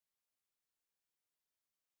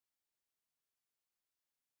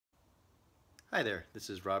Hi there, this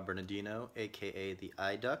is Rob Bernardino, aka the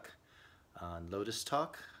iDuck on Lotus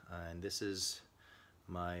Talk, and this is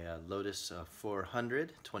my Lotus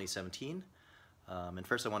 400 2017. And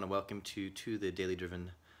first I want to welcome you to the Daily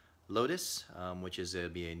Driven Lotus, which is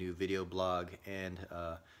be a new video blog and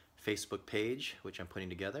Facebook page which I'm putting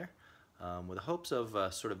together with the hopes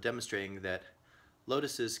of sort of demonstrating that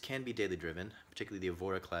Lotuses can be daily driven. Particularly the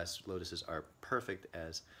Evora class Lotuses are perfect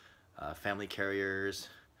as family carriers,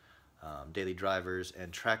 daily drivers,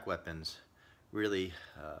 and track weapons, really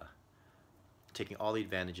taking all the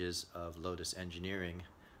advantages of Lotus engineering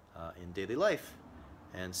in daily life.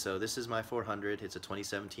 And so this is my 400. It's a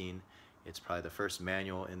 2017. It's probably the first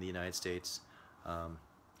manual in the United States.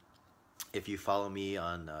 If you follow me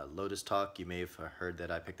on Lotus Talk, you may have heard that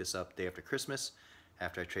I picked this up day after Christmas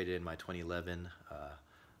after I traded in my 2011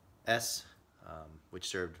 S, which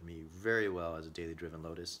served me very well as a daily driven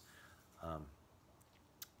Lotus.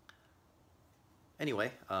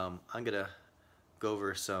 Anyway, I'm going to go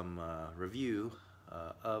over some review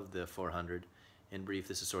of the 400. In brief,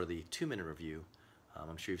 this is sort of the 2-minute review.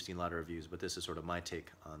 I'm sure you've seen a lot of reviews, but this is sort of my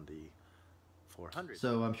take on the 400.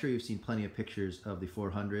 So I'm sure you've seen plenty of pictures of the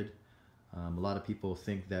 400. A lot of people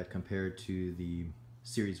think that compared to the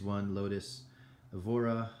Series 1 Lotus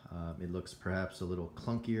Evora, it looks perhaps a little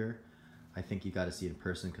clunkier. I think you got to see it in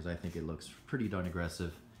person because I think it looks pretty darn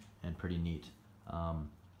aggressive and pretty neat.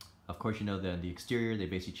 Of course, you know that the exterior, they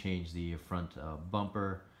basically changed the front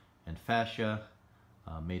bumper and fascia,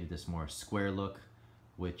 made it this more square look,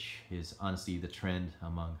 which is honestly the trend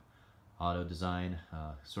among auto design.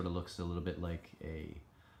 Sort of looks a little bit like a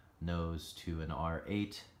nose to an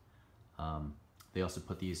R8. They also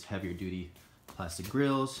put these heavier duty plastic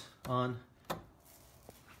grills on,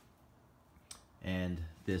 and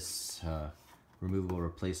this removable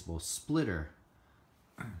replaceable splitter.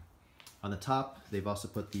 On the top, they've also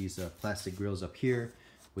put these plastic grills up here,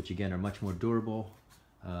 which again are much more durable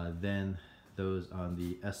than those on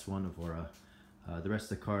the S1 Evora. The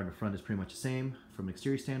rest of the car in the front is pretty much the same from an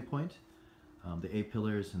exterior standpoint. The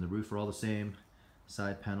A-pillars and the roof are all the same.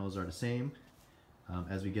 Side panels are the same.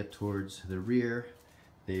 As we get towards the rear,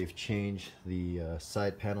 they've changed the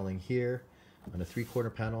side paneling here on a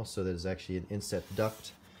 3/4 panel so there's actually an inset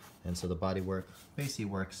duct, and so the bodywork basically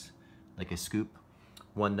works like a scoop.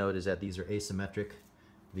 One note is that these are asymmetric.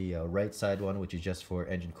 The right side one, which is just for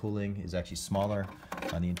engine cooling, is actually smaller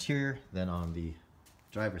on the interior than on the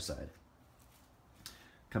driver's side.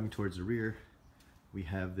 Coming towards the rear, we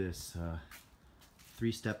have this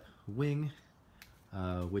 3-step wing,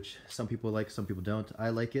 which some people like, some people don't. I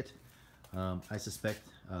like it. I suspect,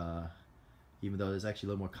 even though it's actually a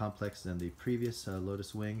little more complex than the previous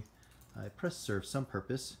Lotus wing, it perhaps serves some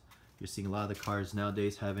purpose. You're seeing a lot of the cars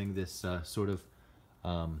nowadays having this sort of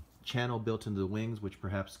channel built into the wings, which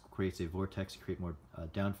perhaps creates a vortex to create more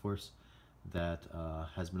downforce that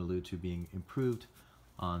has been alluded to being improved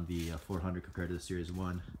on the 400 compared to the Series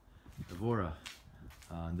 1 Evora.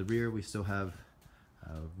 In the rear, we still have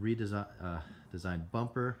a designed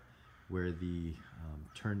bumper where the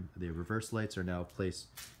reverse lights are now placed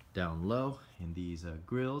down low in these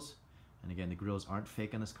grills. And again, the grills aren't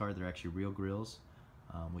fake on this car, they're actually real grills,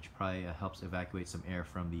 which probably helps evacuate some air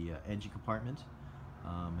from the engine compartment.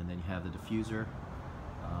 And then you have the diffuser,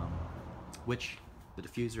 which the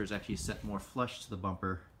diffuser is actually set more flush to the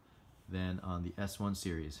bumper than on the S1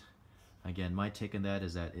 series. Again, my take on that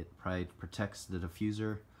is that it probably protects the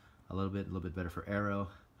diffuser a little bit better for aero.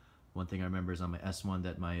 One thing I remember is on my S1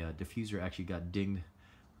 that my diffuser actually got dinged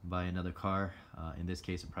by another car. In this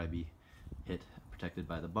case, it'd probably be protected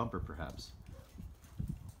by the bumper perhaps.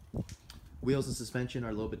 Wheels and suspension are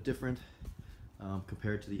a little bit different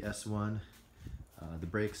compared to the S1. The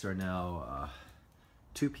brakes are now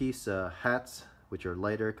 2-piece hats, which are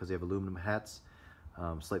lighter because they have aluminum hats,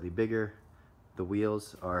 slightly bigger. The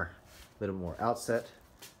wheels are a little more outset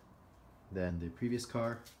than the previous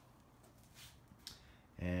car.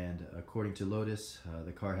 And according to Lotus,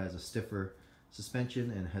 the car has a stiffer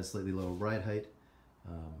suspension and has slightly lower ride height.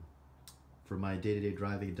 For my day-to-day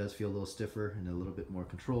driving, it does feel a little stiffer and a little bit more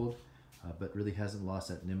controlled, but really hasn't lost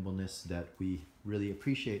that nimbleness that we really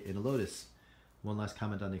appreciate in a Lotus. One last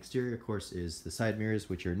comment on the exterior, of course, is the side mirrors,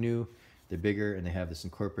 which are new. They're bigger and they have this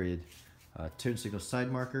incorporated turn signal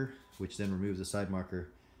side marker, which then removes the side marker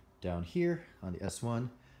down here on the S1,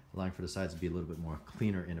 allowing for the sides to be a little bit more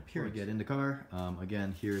cleaner in appearance. Before we get in the car,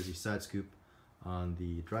 again, here is the side scoop on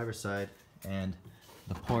the driver's side, and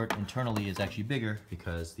the port internally is actually bigger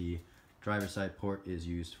because the driver's side port is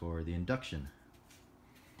used for the induction.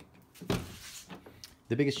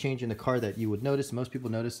 The biggest change in the car that you would notice, most people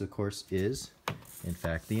notice, of course, is in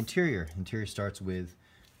fact the interior. Interior starts with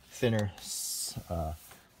thinner has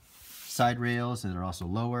side rails that are also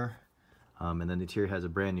lower, and then the interior has a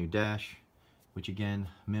brand new dash, which again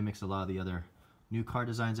mimics a lot of the other new car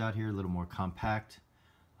designs out here, a little more compact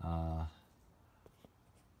and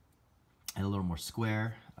a little more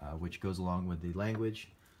square, which goes along with the language.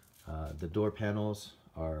 The door panels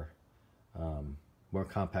are more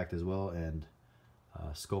compact as well and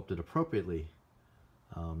sculpted appropriately.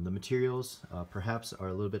 The materials perhaps are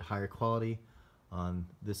a little bit higher quality on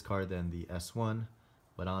this car than the S1,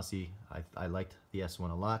 but honestly I liked the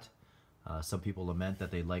S1 a lot. Some people lament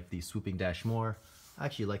that they like the swooping dash more. I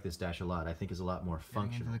actually like this dash a lot. I think it's a lot more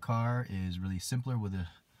functional. The car is really simpler with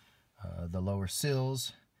the lower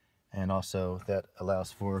sills, and also that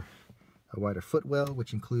allows for a wider footwell,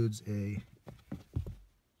 which includes a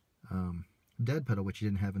dead pedal, which you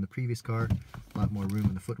didn't have in the previous car. A lot more room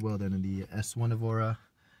in the footwell than in the S1 Evora.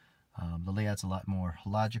 The layout's a lot more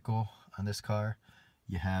logical on this car.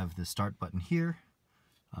 You have the start button here,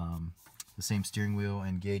 the same steering wheel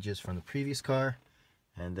and gauges from the previous car,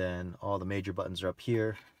 and then all the major buttons are up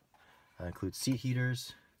here. Includes seat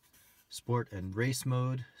heaters, sport and race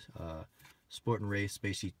mode. Sport and race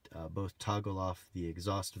basically both toggle off the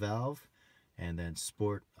exhaust valve, and then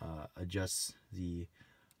sport adjusts the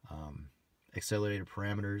accelerator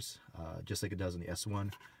parameters just like it does in the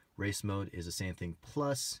S1. Race mode is the same thing,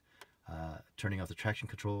 plus turning off the traction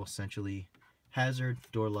control, essentially. Hazard,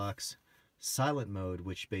 door locks, silent mode,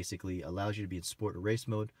 which basically allows you to be in sport or race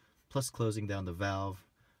mode, plus closing down the valve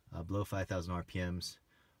below 5,000 RPMs.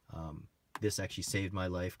 This actually saved my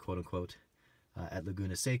life, quote unquote, at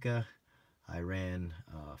Laguna Seca. I ran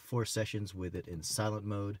 4 sessions with it in silent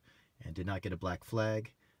mode and did not get a black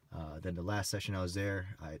flag. Then the last session I was there,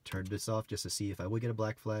 I turned this off just to see if I would get a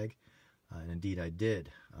black flag, and indeed I did.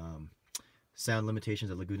 Sound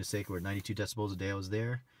limitations at Laguna Seca were 92 decibels the day I was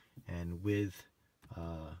there, and with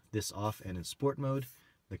this off and in sport mode,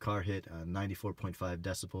 the car hit 94.5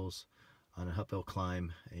 decibels on an uphill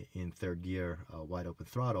climb in 3rd gear, wide open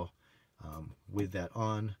throttle. With that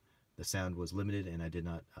on, the sound was limited and I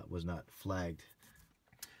was not flagged.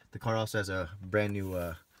 The car also has a brand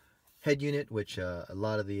new head unit, which a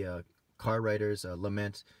lot of the car writers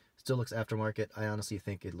lament still looks aftermarket. I honestly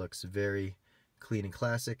think it looks very clean and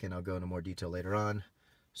classic, and I'll go into more detail later on.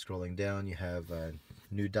 Scrolling down, you have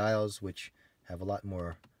new dials, which have a lot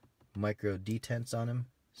more micro detents on them,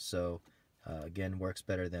 so again, works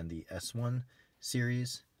better than the S1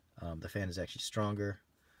 series. The fan is actually stronger.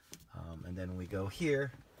 And then when we go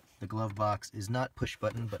here, the glove box is not push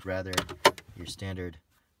button, but rather your standard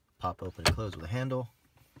pop open and close with a handle.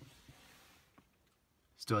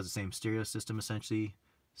 Still has the same stereo system essentially.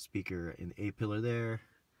 Speaker in the A-pillar there,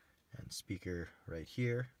 and speaker right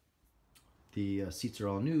here. The seats are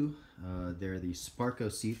all new. They're the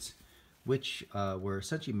Sparco seats, which were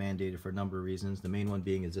essentially mandated for a number of reasons. The main one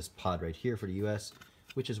being is this pod right here for the US,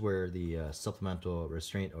 which is where the supplemental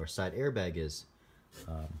restraint or side airbag is.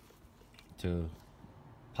 To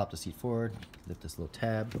pop the seat forward, lift this little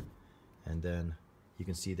tab, and then you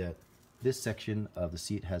can see that this section of the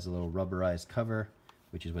seat has a little rubberized cover,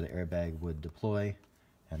 which is where the airbag would deploy,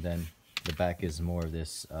 and then the back is more of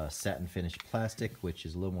this satin finished plastic, which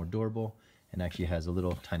is a little more durable and actually has a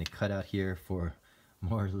little tiny cutout here for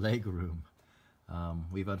more leg room.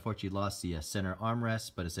 We've unfortunately lost the center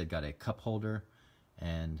armrest, but instead got a cup holder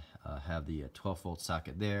and have the 12-volt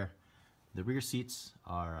socket there. The rear seats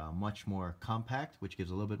are much more compact, which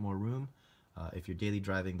gives a little bit more room. If you're daily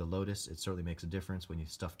driving the Lotus, it certainly makes a difference when you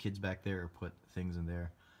stuff kids back there or put things in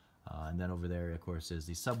there. And then over there, of course, is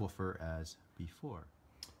the subwoofer as before.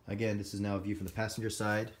 Again, this is now a view from the passenger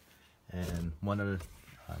side. And one other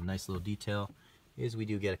nice little detail is we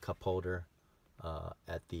do get a cup holder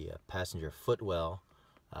at the passenger footwell.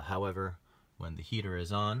 However, when the heater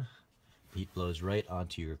is on, the heat blows right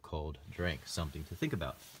onto your cold drink. Something to think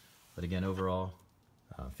about. But again, overall,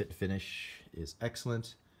 fit and finish is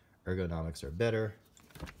excellent. Ergonomics are better.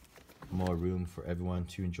 More room for everyone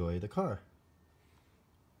to enjoy the car.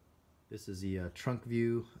 This is the trunk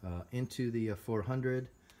view into the 400.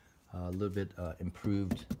 A little bit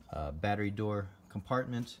improved battery door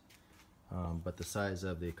compartment, but the size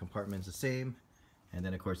of the compartment is the same. And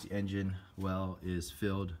then, of course, the engine well is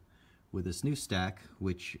filled with this new stack,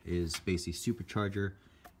 which is basically supercharger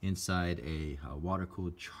inside a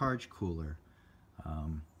water-cooled charge cooler.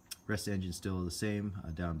 Rest of the engine still the same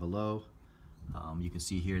down below. You can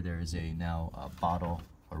see here there is now a bottle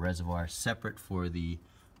or reservoir separate for the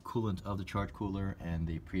coolant of the charge cooler and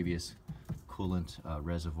the previous coolant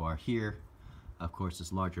reservoir here. Of course,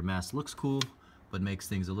 this larger mass looks cool, but makes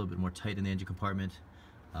things a little bit more tight in the engine compartment.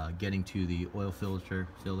 Getting to the oil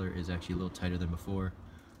filler is actually a little tighter than before.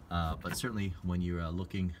 but certainly when you're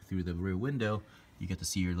looking through the rear window, you get to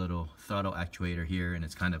see your little throttle actuator here, and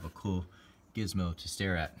it's kind of a cool gizmo to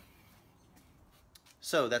stare at.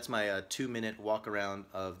 So that's my 2-minute walk around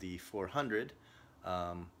of the 400.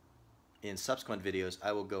 In subsequent videos,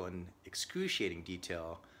 I will go in excruciating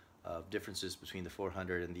detail of differences between the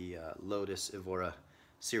 400 and the Lotus Evora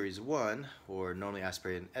Series 1, or normally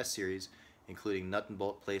aspirated in S Series, including nut and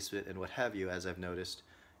bolt placement and what have you, as I've noticed,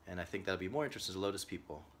 and I think that'll be more interesting to Lotus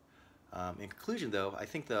people. In conclusion though, I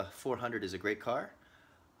think the 400 is a great car.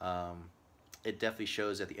 It definitely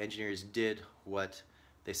shows that the engineers did what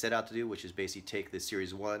they set out to do, which is basically take the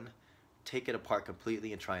Series 1, take it apart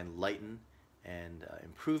completely and try and lighten and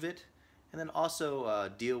improve it, and then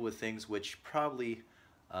also deal with things which probably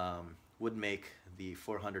would make the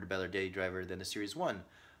 400 a better daily driver than the Series 1.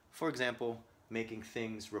 For example, making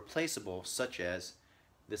things replaceable, such as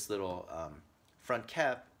this little front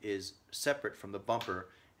cap is separate from the bumper,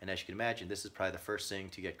 and as you can imagine, this is probably the first thing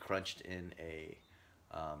to get crunched in a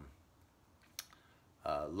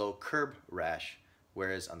low curb rash,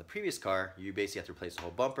 whereas on the previous car you basically have to replace the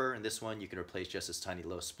whole bumper, and this one you can replace just this tiny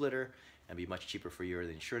low splitter and be much cheaper for you or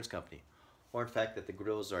the insurance company. Or in fact that the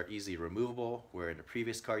grills are easily removable, where in the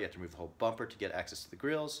previous car you have to remove the whole bumper to get access to the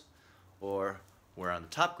grills, or where on the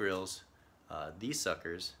top grills, these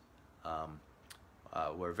suckers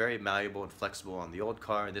were very malleable and flexible on the old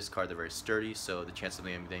car. In this car they're very sturdy, so the chance of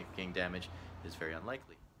them getting damaged is very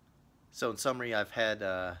unlikely. So in summary, I've had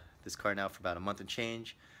this car now for about a month and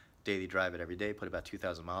change. Daily drive it every day, put about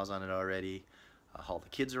 2,000 miles on it already, hauled the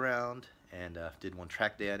kids around, and did one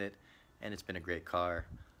track day on it, and it's been a great car.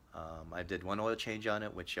 I did one oil change on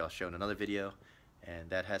it, which I'll show in another video, and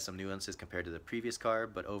that has some nuances compared to the previous car,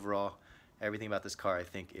 but overall everything about this car I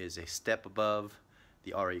think is a step above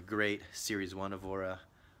the already great Series 1 Evora.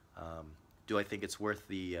 Do I think it's worth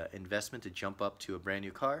the investment to jump up to a brand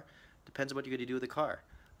new car? Depends on what you're going to do with the car.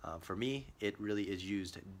 For me, it really is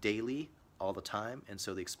used daily, all the time, and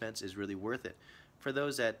so the expense is really worth it. For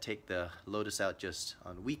those that take the Lotus out just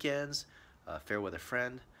on weekends, fair weather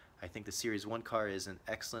friend, I think the Series 1 car is an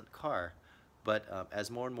excellent car. But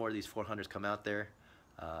as more and more of these 400s come out there,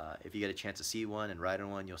 if you get a chance to see one and ride on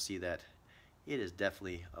one, you'll see that it is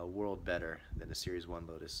definitely a world better than the Series 1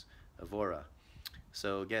 Lotus Evora.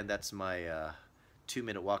 So again, that's my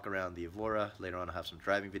 2-minute walk around the Evora. Later on I'll have some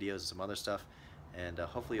driving videos and some other stuff, and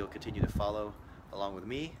hopefully you'll continue to follow along with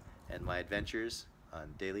me and my adventures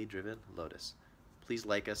on Daily Driven Lotus. Please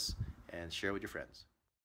like us and share with your friends.